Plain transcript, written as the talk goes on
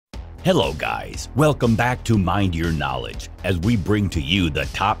Hello guys, welcome back to Mind Your Knowledge as we bring to you the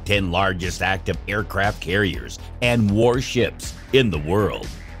top 10 largest active aircraft carriers and warships in the world.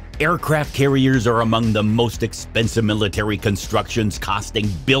 Aircraft carriers are among the most expensive military constructions, costing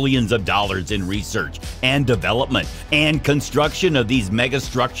billions of dollars in research and development and construction of these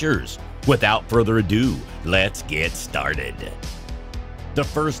megastructures. Without further ado, let's get started. The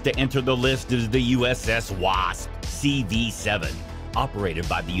first to enter the list is the Uss Wasp Cv7. Operated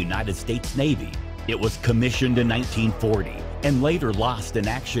by the United States Navy. It was commissioned in 1940 and later lost in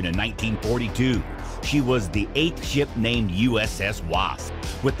action in 1942. She was the 8th ship named USS Wasp,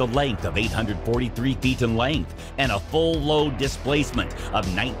 with a length of 843 feet in length and a full load displacement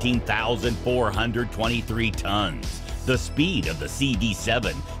of 19,423 tons. The speed of the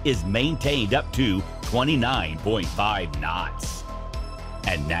Cv7 is maintained up to 29.5 knots.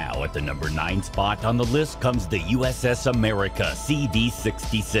 And now at the number 9 spot on the list comes the USS America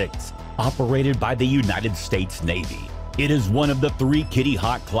Cv66, operated by the United States Navy. It is one of the 3 Kitty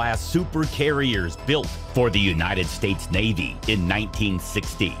Hawk class super carriers built for the United States Navy in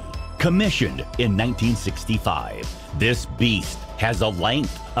 1960. Commissioned in 1965, this beast has a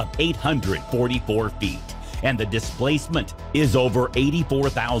length of 844 feet and the displacement is over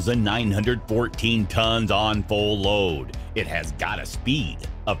 84,914 tons on full load. It has got a speed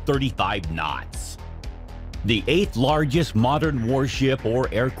of 35 knots. The 8th largest modern warship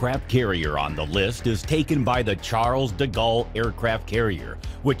or aircraft carrier on the list is taken by the Charles de Gaulle aircraft carrier,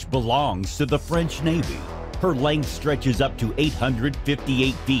 which belongs to the French Navy. Her length stretches up to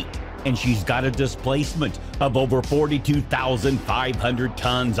 858 feet, and she's got a displacement of over 42,500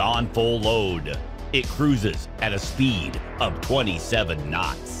 tons on full load. It cruises at a speed of 27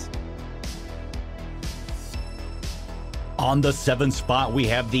 knots. On the 7th spot, we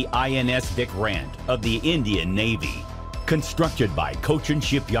have the INS Vikrant of the Indian Navy. Constructed by Cochin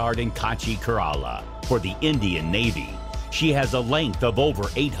Shipyard in Kachi, Kerala for the Indian Navy, she has a length of over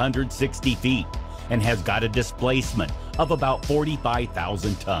 860 feet and has got a displacement of about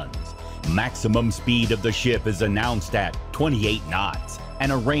 45,000 tons. Maximum speed of the ship is announced at 28 knots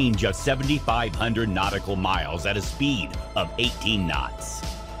and a range of 7,500 nautical miles at a speed of 18 knots.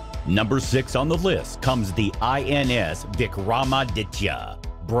 Number 6 on the list comes the INS Vikramaditya,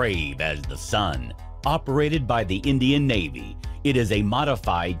 brave as the sun, operated by the Indian Navy. It is a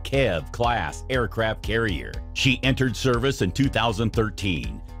modified Kev-class aircraft carrier. She entered service in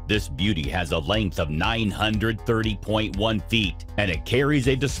 2013. This beauty has a length of 930.1 feet and it carries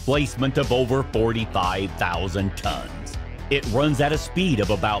a displacement of over 45,000 tons. It runs at a speed of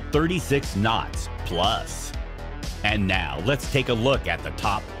about 36 knots plus. And now let's take a look at the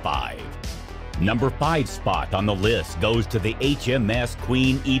top 5. Number 5 spot on the list goes to the Hms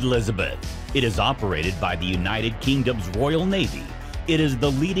Queen Elizabeth. It is operated by the United Kingdom's Royal Navy. It is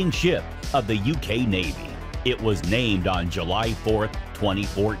the leading ship of the UK Navy. It was named on July 4th,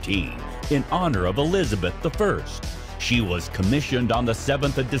 2014 in honor of Elizabeth I. She was commissioned on the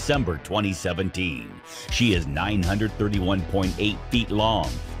 7th of December 2017. She is 931.8 feet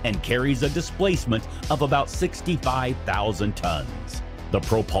long and carries a displacement of about 65,000 tons. The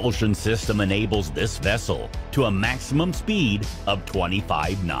propulsion system enables this vessel to a maximum speed of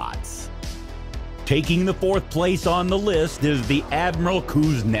 25 knots. Taking the 4th place on the list is the Admiral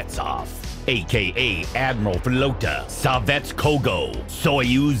Kuznetsov, aka Admiral Flota Sovetskogo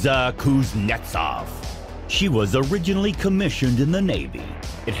Soyuz Kuznetsov. She was originally commissioned in the Navy.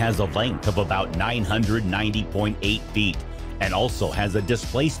 It has a length of about 990.8 feet and also has a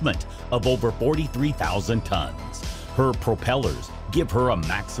displacement of over 43,000 tons. Her propellers give her a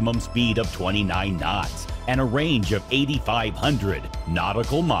maximum speed of 29 knots and a range of 8,500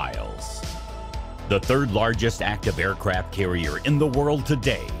 nautical miles. The 3rd largest active aircraft carrier in the world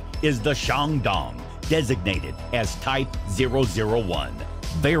today is the Shang Dong, designated as Type 001.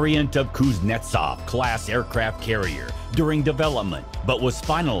 Variant of Kuznetsov class aircraft carrier during development, but was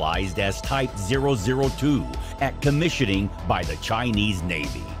finalized as Type 002 at commissioning by the Chinese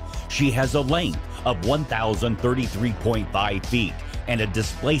Navy. She has a length of 1,033.5 feet and a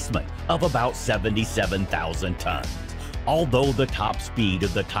displacement of about 77,000 tons. Although the top speed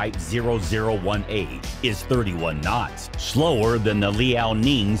of the Type 001A is 31 knots, slower than the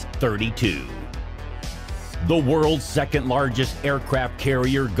Liaoning's 32. The world's 2nd largest aircraft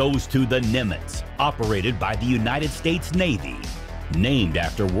carrier goes to the Nimitz, operated by the United States Navy. Named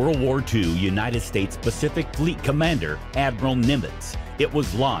after World War II United States Pacific Fleet Commander Admiral Nimitz, it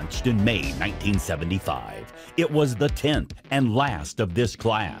was launched in May 1975. It was the 10th and last of this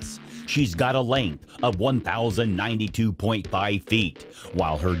class. She's got a length of 1,092.5 feet,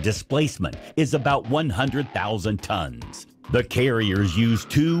 while her displacement is about 100,000 tons. The carriers use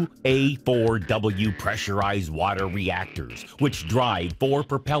two A4W pressurized water reactors, which drive 4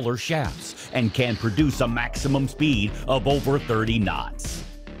 propeller shafts and can produce a maximum speed of over 30 knots.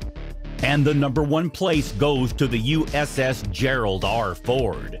 And the number 1 place goes to the Uss Gerald R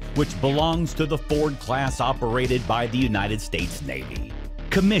Ford, which belongs to the Ford class operated by the United States Navy.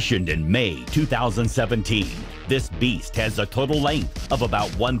 Commissioned in May 2017, this beast has a total length of about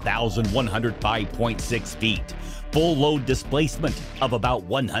 1,105.6 feet, full load displacement of about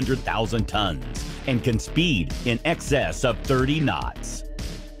 100,000 tons, and can speed in excess of 30 knots.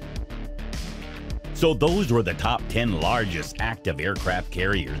 So those were the top 10 largest active aircraft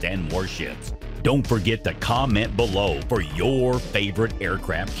carriers and warships. Don't forget to comment below for your favorite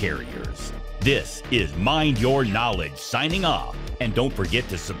aircraft carriers. This is Mind Your Knowledge signing off, and don't forget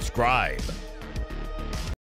to subscribe.